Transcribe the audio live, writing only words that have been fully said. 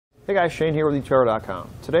Hey guys, Shane here with etrailer.com.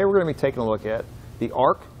 Today we're going to be taking a look at the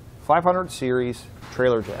Ark 500 series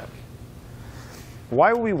trailer jack.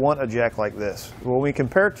 Why would we want a jack like this? Well, when we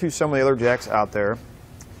compare it to some of the other jacks out there,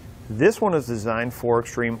 this one is designed for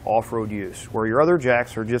extreme off-road use, where your other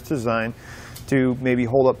jacks are just designed to maybe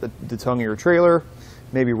hold up the tongue of your trailer,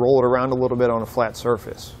 maybe roll it around a little bit on a flat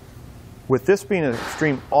surface. With this being an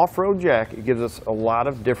extreme off-road jack, it gives us a lot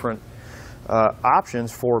of different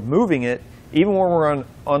options for moving it, even when we're on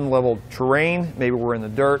unleveled terrain. Maybe we're in the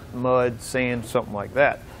dirt, mud, sand, something like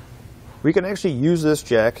that. We can actually use this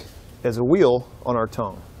jack as a wheel on our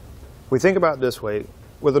tongue. We think about it this way.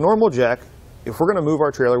 With a normal jack, if we're going to move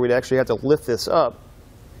our trailer, we'd actually have to lift this up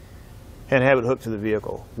and have it hooked to the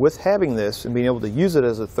vehicle. With having this and being able to use it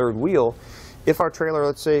as a third wheel, if our trailer,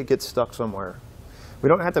 let's say, it gets stuck somewhere, we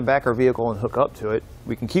don't have to back our vehicle and hook up to it.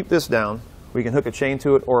 We can keep this down. We can hook a chain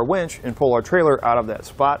to it or a winch and pull our trailer out of that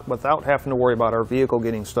spot without having to worry about our vehicle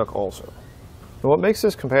getting stuck also. And what makes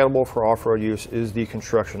this compatible for off-road use is the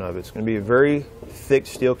construction of it. It's going to be a very thick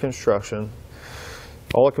steel construction.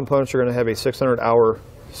 All the components are going to have a 600-hour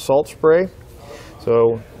salt spray.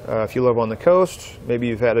 So if you live on the coast, maybe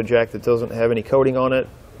you've had a jack that doesn't have any coating on it,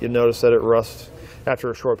 you'll notice that it rusts after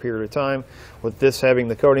a short period of time. With this having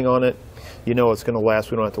the coating on it, you know it's going to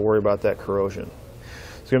last. We don't have to worry about that corrosion.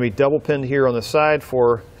 It's going to be double pinned here on the side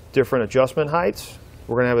for different adjustment heights.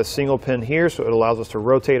 We're going to have a single pin here, so it allows us to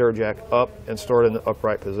rotate our jack up and store it in the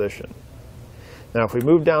upright position. Now if we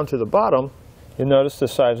move down to the bottom, you'll notice the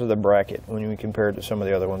size of the bracket when we compare it to some of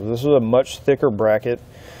the other ones. This is a much thicker bracket,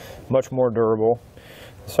 much more durable.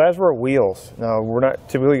 The size of our wheels. Now we're not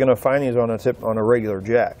typically going to find these on a regular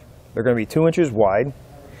jack. They're going to be 2 inches wide,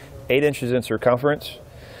 8 inches in circumference.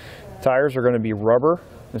 Tires are going to be rubber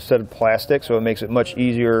instead of plastic, so it makes it much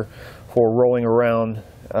easier for rolling around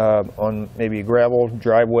on maybe a gravel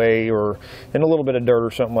driveway or in a little bit of dirt or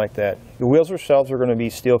something like that. The wheels themselves are going to be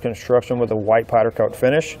steel construction with a white powder coat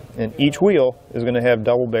finish, and each wheel is going to have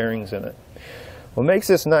double bearings in it. What makes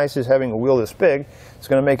this nice is having a wheel this big. It's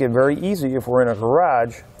going to make it very easy if we're in a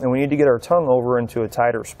garage and we need to get our tongue over into a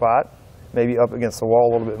tighter spot, maybe up against the wall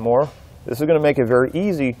a little bit more. This is going to make it very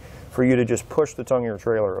easy for you to just push the tongue of your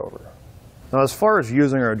trailer over. Now as far as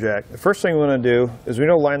using our jack, the first thing we want to do is we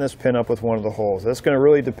want to line this pin up with one of the holes. That's going to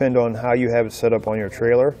really depend on how you have it set up on your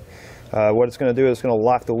trailer. What it's going to do is it's going to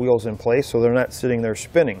lock the wheels in place so they're not sitting there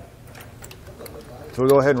spinning. So we'll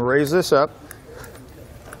go ahead and raise this up.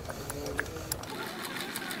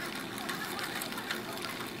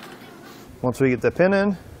 Once we get the pin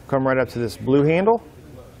in, come right up to this blue handle,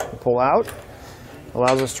 pull out,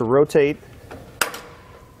 allows us to rotate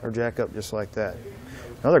our jack up just like that.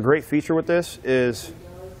 Another great feature with this is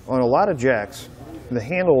on a lot of jacks, the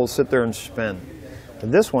handle will sit there and spin.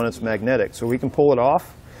 And this one, it's magnetic, so we can pull it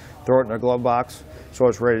off, throw it in our glove box, so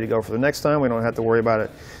it's ready to go for the next time. We don't have to worry about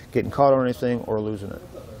it getting caught on anything or losing it.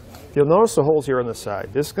 You'll notice the holes here on the side.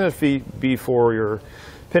 This is going to be for your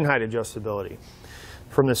pin height adjustability.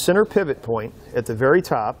 From the center pivot point at the very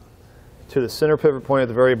top to the center pivot point at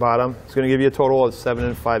the very bottom, it's going to give you a total of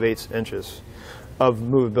 7 5/8 inches of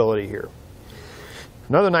movability here.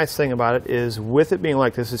 Another nice thing about it is with it being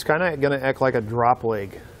like this, it's kind of going to act like a drop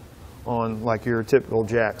leg on like your typical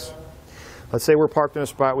jacks. Let's say we're parked in a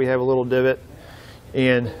spot, we have a little divot,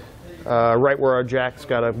 and right where our jack's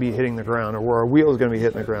got to be hitting the ground, or where our wheel is going to be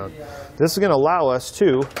hitting the ground. This is going to allow us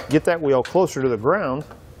to get that wheel closer to the ground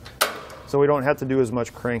so we don't have to do as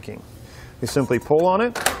much cranking. We simply pull on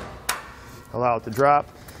it, allow it to drop,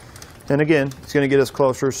 and again, it's going to get us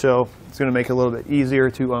closer, so it's going to make it a little bit easier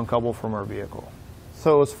to uncouple from our vehicle.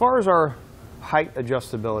 So as far as our height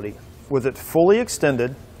adjustability, with it fully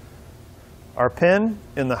extended, our pin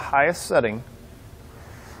in the highest setting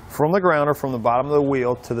from the ground or from the bottom of the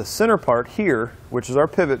wheel to the center part here, which is our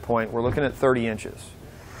pivot point, we're looking at 30 inches.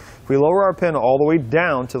 If we lower our pin all the way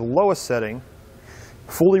down to the lowest setting,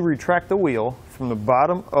 fully retract the wheel from the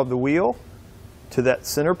bottom of the wheel to that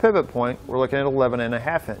center pivot point, we're looking at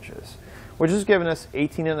 11.5 inches, which is giving us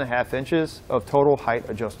 18.5 inches of total height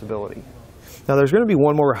adjustability. Now there's going to be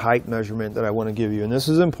one more height measurement that I want to give you, and this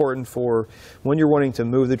is important for when you're wanting to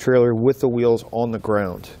move the trailer with the wheels on the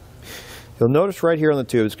ground. You'll notice right here on the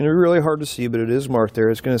tube, it's going to be really hard to see, but it is marked there.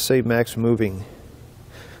 It's going to say max moving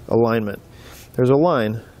alignment. There's a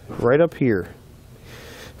line right up here.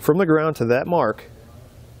 From the ground to that mark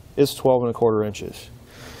is 12.25 inches.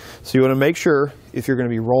 So you want to make sure if you're going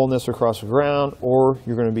to be rolling this across the ground or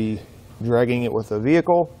you're going to be dragging it with a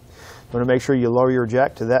vehicle, you want to make sure you lower your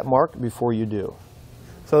jack to that mark before you do.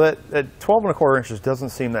 So that 12.25 inches doesn't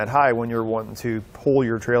seem that high when you're wanting to pull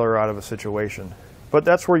your trailer out of a situation. But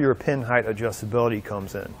that's where your pin height adjustability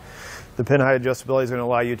comes in. The pin height adjustability is going to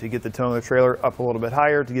allow you to get the tongue of the trailer up a little bit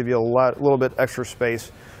higher to give you a little bit extra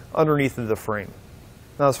space underneath of the frame.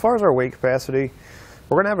 Now, as far as our weight capacity,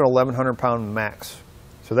 we're going to have an 1,100 pound max.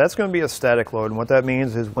 So that's going to be a static load, and what that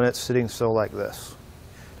means is when it's sitting still like this.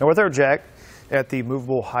 Now with our jack at the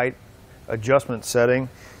movable height adjustment setting,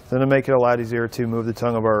 it's going to make it a lot easier to move the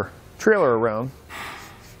tongue of our trailer around,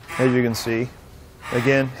 as you can see.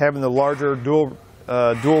 Again, having the larger dual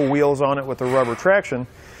wheels on it with the rubber traction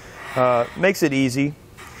makes it easy.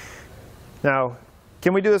 Now,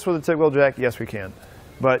 can we do this with a typical jack? Yes, we can.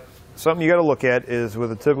 But something you got to look at is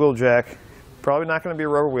with a typical jack, probably not going to be a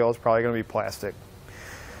rubber wheel, it's probably going to be plastic.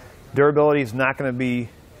 Durability is not going to be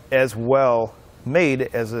as well made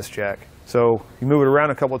as this jack. So you move it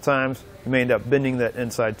around a couple of times, you may end up bending that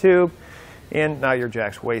inside tube, and now your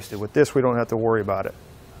jack's wasted. With this, we don't have to worry about it.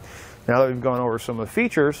 Now that we've gone over some of the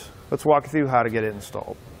features, let's walk through how to get it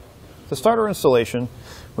installed. To start our installation,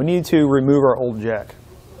 we need to remove our old jack.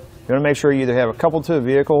 You want to make sure you either have a coupled to the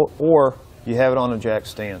vehicle or you have it on a jack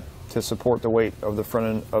stand to support the weight of the front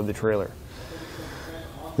end of the trailer.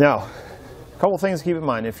 Now, a couple things to keep in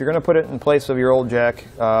mind. If you're going to put it in place of your old jack,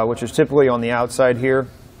 which is typically on the outside here,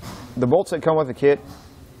 the bolts that come with the kit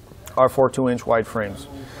are for 2-inch wide frames,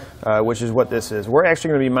 which is what this is. We're actually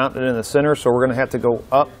going to be mounted in the center, so we're going to have to go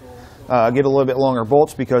up, get a little bit longer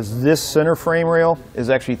bolts because this center frame rail is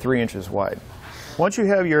actually 3 inches wide. Once you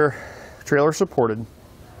have your trailer supported,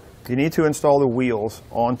 you need to install the wheels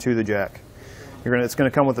onto the jack. It's going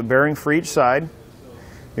to come with a bearing for each side.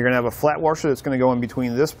 You're going to have a flat washer that's going to go in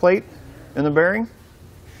between this plate and the bearing,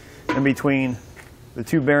 and between the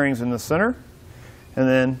two bearings in the center, and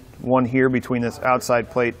then one here between this outside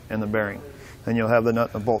plate and the bearing. Then you'll have the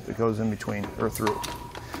nut and the bolt that goes in between or through.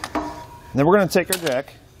 And then we're going to take our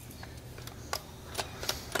jack.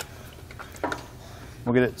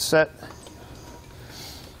 We'll get it set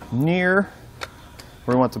near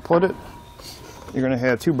where we want to put it. You're going to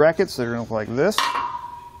have two brackets that are going to look like this.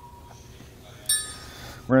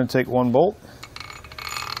 We're going to take one bolt.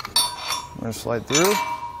 We're going to slide through.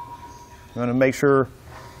 We're going to make sure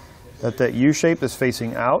that that U shape is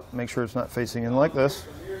facing out. Make sure it's not facing in like this.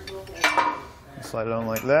 Slide it on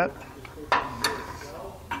like that.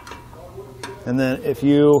 And then if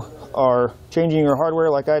you are changing your hardware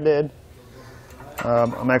like I did,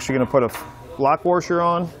 I'm actually going to put a lock washer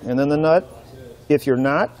on and then the nut. If you're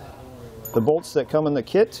not, the bolts that come in the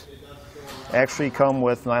kit actually come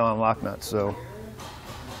with nylon lock nuts. So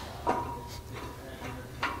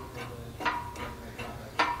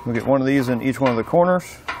we'll get one of these in each one of the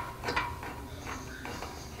corners,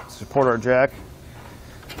 support our jack,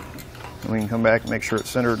 and we can come back and make sure it's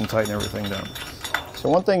centered and tighten everything down. So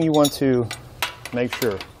one thing you want to make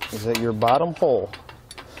sure is that your bottom hole,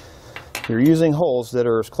 you're using holes that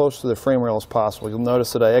are as close to the frame rail as possible. You'll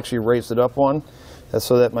notice that I actually raised it up one, that's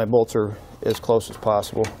so that my bolts are as close as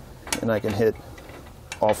possible and I can hit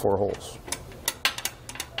all 4 holes.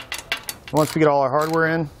 Once we get all our hardware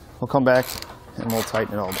in, we'll come back and we'll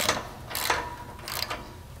tighten it all down.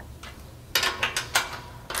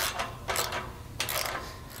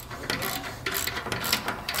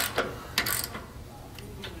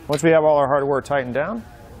 Once we have all our hardware tightened down,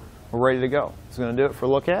 we're ready to go. It's going to do it for a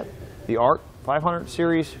look at the Ark 500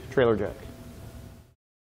 Series Trailer Jack.